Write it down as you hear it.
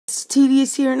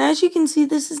Tedious here, and as you can see,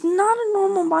 this is not a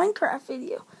normal Minecraft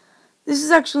video. This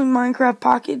is actually Minecraft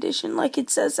Pocket Edition, like it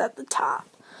says at the top.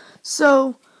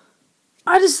 So,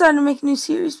 I decided to make a new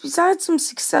series, because I had some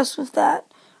success with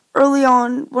that early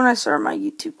on when I started my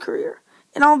YouTube career.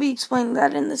 And I'll be explaining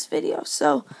that in this video.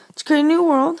 So, to create a new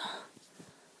world,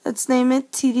 let's name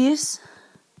it Tedious.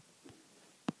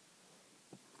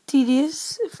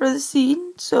 Tedious for the seed.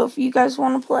 So, if you guys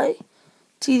want to play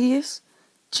Tedious,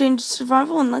 change to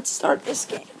survival, and let's start this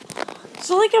game.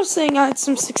 So like I was saying, I had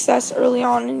some success early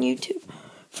on in YouTube.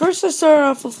 First I started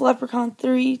off with Leprechaun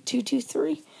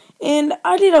 3223, and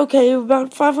I did okay,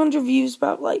 about 500 views,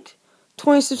 about like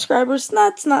 20 subscribers.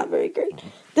 That's not very great.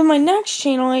 Then my next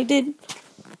channel, I did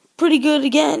pretty good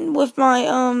again with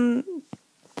my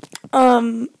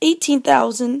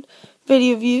 18,000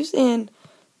 video views and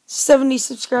 70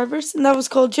 subscribers, and that was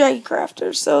called Jaggy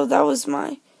Crafter. So that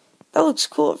looks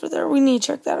cool over there. We need to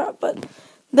check that out. But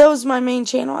that was my main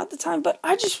channel at the time. But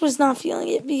I just was not feeling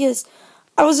it because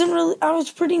I was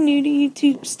pretty new to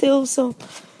YouTube still. So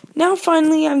now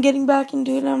finally I'm getting back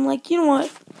into it. And I'm like, you know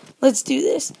what? Let's do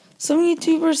this. Some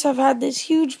YouTubers have had this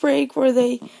huge break where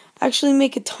they actually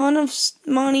make a ton of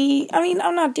money. I mean,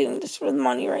 I'm not doing this for the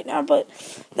money right now, but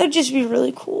that'd just be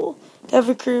really cool to have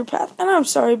a career path. And I'm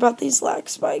sorry about these lag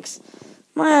spikes.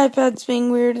 My iPad's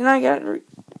being weird, and I got to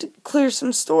clear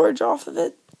some storage off of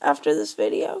it after this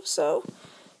video. So,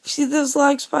 if you see those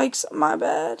lag spikes, my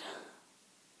bad.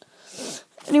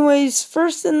 Anyways,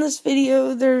 first in this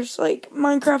video, there's like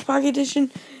Minecraft Pocket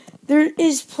Edition. There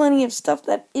is plenty of stuff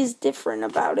that is different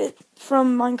about it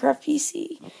from Minecraft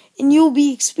PC, and you'll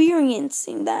be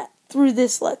experiencing that through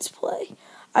this Let's Play.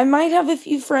 I might have a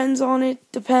few friends on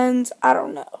it, depends, I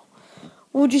don't know.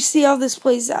 We'll just see how this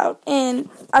plays out, and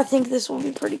I think this will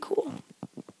be pretty cool.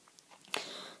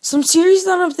 Some series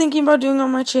that I'm thinking about doing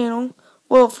on my channel,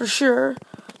 well, for sure,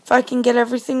 if I can get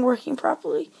everything working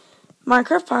properly.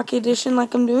 Minecraft Pocket Edition,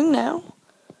 like I'm doing now.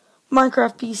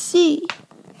 Minecraft PC,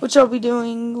 which I'll be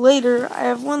doing later. I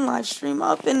have one live stream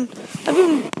up, and I've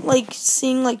been, like,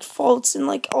 seeing, like, faults in,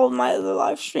 like, all of my other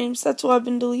live streams. That's why I've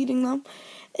been deleting them.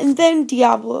 And then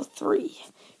Diablo 3.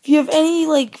 If you have any,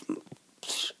 like,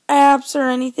 apps or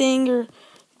anything, or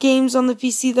games on the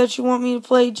PC that you want me to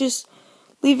play, just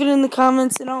leave it in the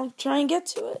comments and I'll try and get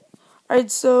to it. Alright,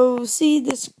 so see,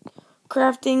 this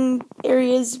crafting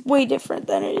area is way different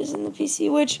than it is in the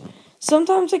PC, which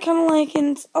sometimes I kind of like,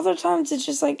 and other times it's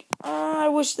just like, I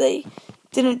wish they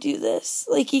didn't do this.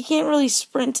 Like, you can't really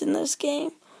sprint in this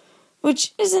game,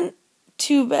 which isn't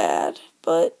too bad,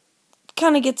 but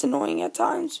kind of gets annoying at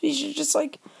times because you're just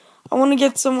like, I want to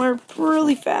get somewhere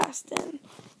really fast, and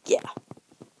yeah.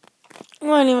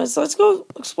 Well, anyways, let's go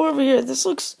explore over here. This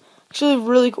looks actually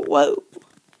really cool. Whoa.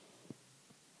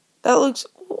 That looks,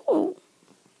 ooh,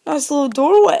 nice little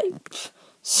doorway.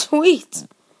 Sweet.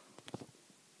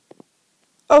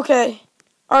 Okay.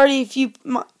 Already a few,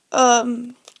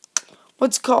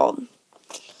 what's it called?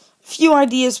 A few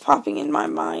ideas popping in my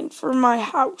mind for my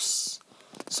house.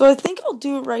 So I think I'll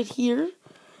do it right here.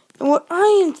 And what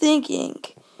I am thinking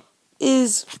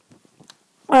is,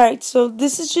 alright, so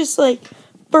this is just like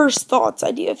first thoughts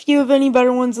idea. If you have any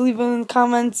better ones, leave them in the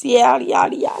comments, yada,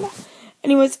 yada, yada.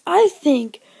 Anyways, I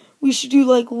think we should do,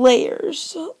 like,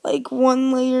 layers. Like,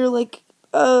 one layer, like,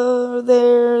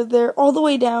 there, all the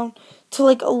way down to,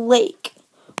 like, a lake.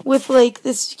 With, like,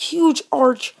 this huge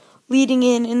arch leading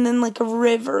in, and then, like, a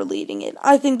river leading in.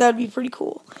 I think that'd be pretty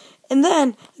cool. And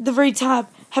then, at the very top,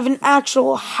 have an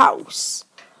actual house.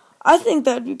 I think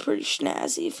that'd be pretty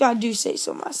snazzy, if I do say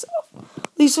so myself.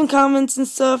 Leave some comments and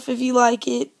stuff if you like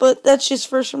it, but that's just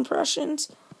first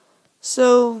impressions.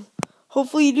 So,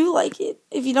 hopefully you do like it.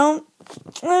 If you don't,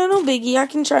 no biggie. I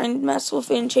can try and mess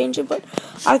with it and change it, but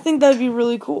I think that'd be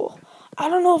really cool. I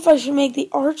don't know if I should make the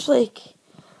arch, like,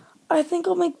 I think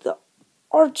I'll make the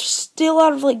arch still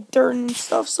out of, like, dirt and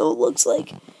stuff, so it looks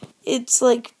like it's,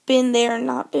 like, been there and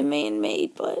not been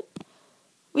man-made, but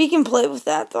we can play with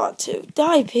that thought, too.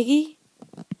 Die, piggy.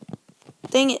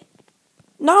 Dang it.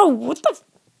 No, what the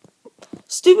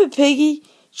stupid piggy.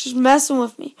 She's messing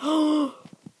with me.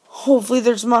 Hopefully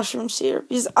there's mushrooms here,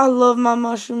 because I love my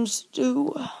mushroom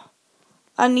stew.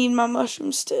 I need my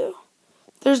mushroom stew.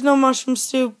 If there's no mushroom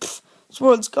stew, this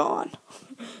world's gone.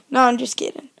 No, I'm just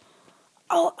kidding.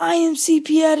 I'll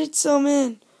IMCP edit some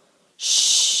in.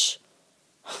 Shh.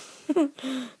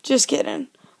 Just kidding.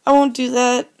 I won't do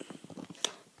that.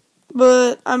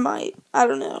 But I might. I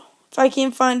don't know. If I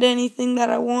can't find anything that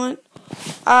I want,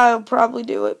 I'll probably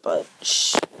do it, but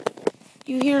shh.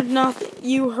 You heard nothing.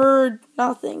 You heard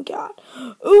nothing, God.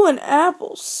 Ooh, an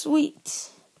apple. Sweet.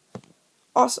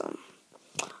 Awesome.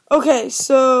 Okay,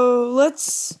 so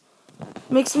let's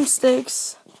make some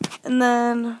sticks, and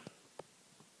then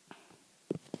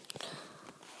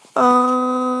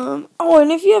oh,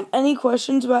 and if you have any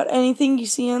questions about anything you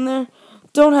see in there,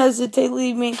 don't hesitate to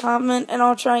leave me a comment, and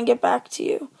I'll try and get back to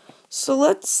you. So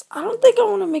I don't think I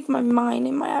want to make my mine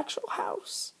in my actual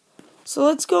house. So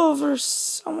let's go over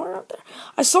somewhere out there.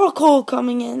 I saw coal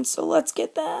coming in, so let's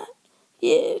get that.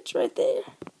 Yeah, it's right there.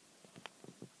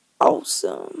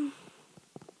 Awesome.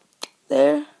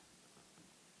 There.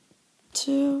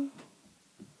 2,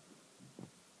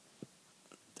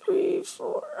 3,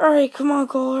 4. Alright, come on,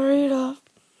 Cole, hurry it up.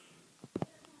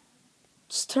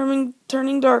 It's turning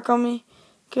dark on me.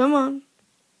 Come on.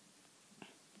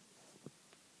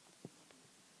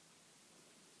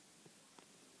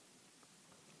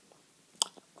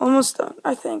 Almost done,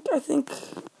 I think.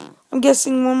 I'm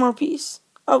guessing one more piece.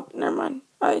 Oh, never mind.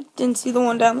 I didn't see the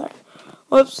one down there.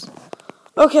 Whoops.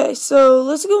 Okay, so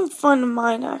let's go and find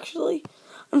mine, actually.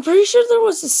 I'm pretty sure there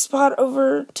was a spot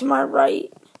over to my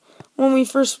right when we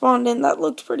first spawned in that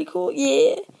looked pretty cool.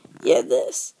 Yeah,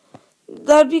 this.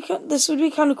 This would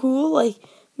be kind of cool, like,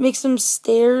 make some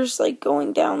stairs, like,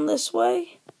 going down this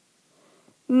way.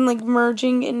 And, like,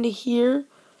 merging into here,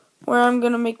 where I'm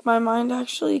gonna make my mine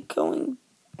actually going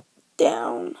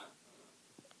down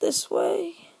this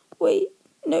way. Wait,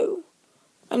 no.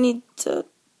 I need to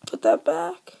put that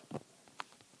back.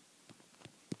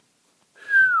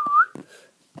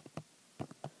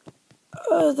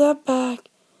 That back.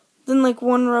 Then like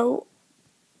one row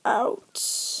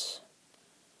out.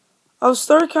 I'll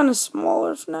start kind of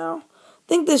smaller for now. I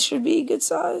think this should be a good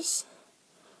size.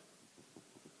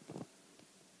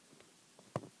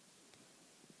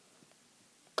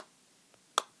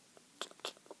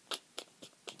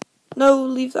 No,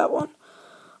 leave that one.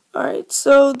 Alright,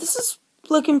 so this is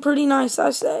looking pretty nice,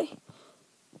 I say.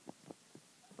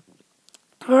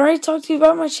 Alright, talk to you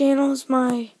about my channels,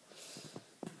 my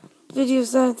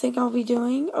videos that I think I'll be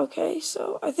doing. Okay,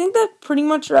 so I think that pretty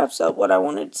much wraps up what I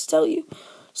wanted to tell you.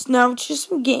 So now it's just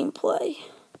some gameplay.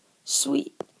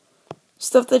 Sweet.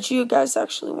 Stuff that you guys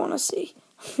actually want to see.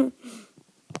 Come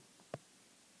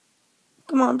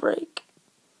on, break.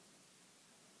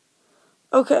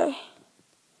 Okay.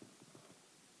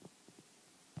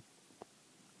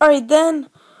 Alright, then,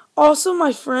 also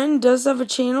my friend does have a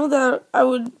channel that I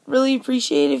would really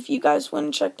appreciate if you guys went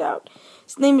and checked out.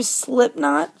 His name is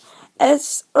Slipknot.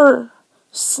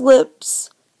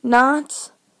 Slips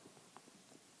Not.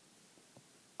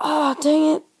 Ah,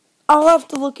 dang it. I'll have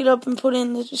to look it up and put it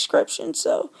in the description.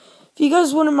 So, if you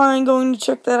guys wouldn't mind going to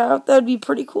check that out, that'd be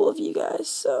pretty cool of you guys.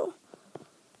 So,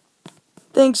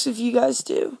 thanks if you guys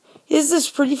do. Here's this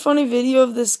pretty funny video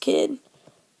of this kid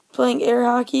playing air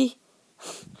hockey.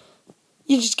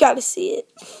 You just gotta see it.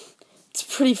 It's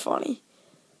pretty funny.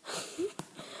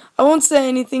 I won't say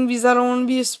anything because I don't want to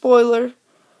be a spoiler,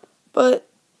 but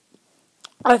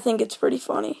I think it's pretty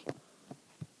funny.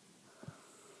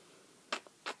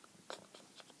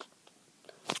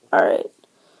 Alright,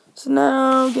 so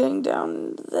now getting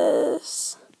down to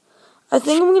this. I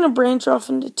think I'm going to branch off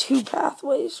into 2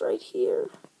 pathways right here.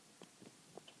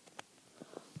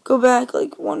 Go back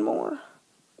like one more.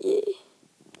 Yeah.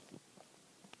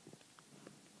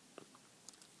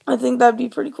 I think that'd be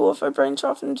pretty cool if I branch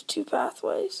off into 2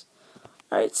 pathways.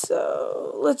 Alright,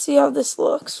 so let's see how this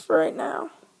looks for right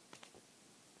now.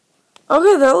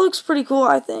 Okay, that looks pretty cool,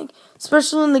 I think.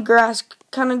 Especially when the grass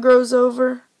kind of grows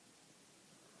over.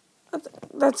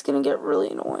 That's going to get really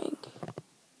annoying.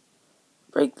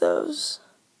 Break those.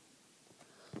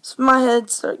 So my head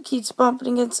keeps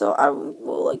bumping again, so I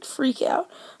will like freak out.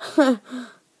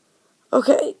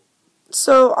 Okay,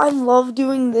 so I love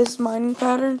doing this mining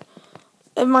pattern.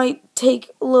 It might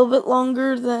take a little bit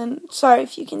longer than, sorry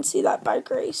if you can see that bike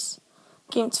race.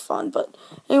 Game's fun, but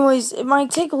anyways, it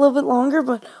might take a little bit longer,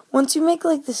 but once you make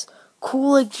like this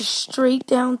cool, like just straight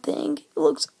down thing, it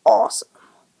looks awesome.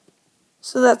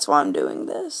 So that's why I'm doing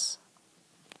this.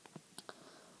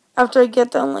 After I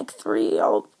get down like 3,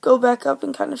 I'll go back up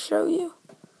and kind of show you.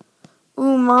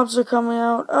 Ooh, mobs are coming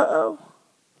out. Uh-oh.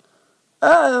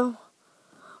 Uh-oh.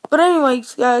 But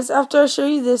anyways, guys, after I show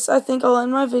you this, I think I'll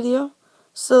end my video.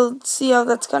 So, see how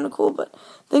that's kind of cool. But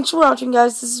thanks for watching,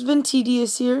 guys. This has been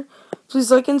Tedious here.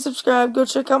 Please like and subscribe. Go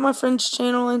check out my friend's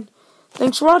channel. And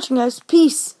thanks for watching, guys.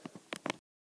 Peace.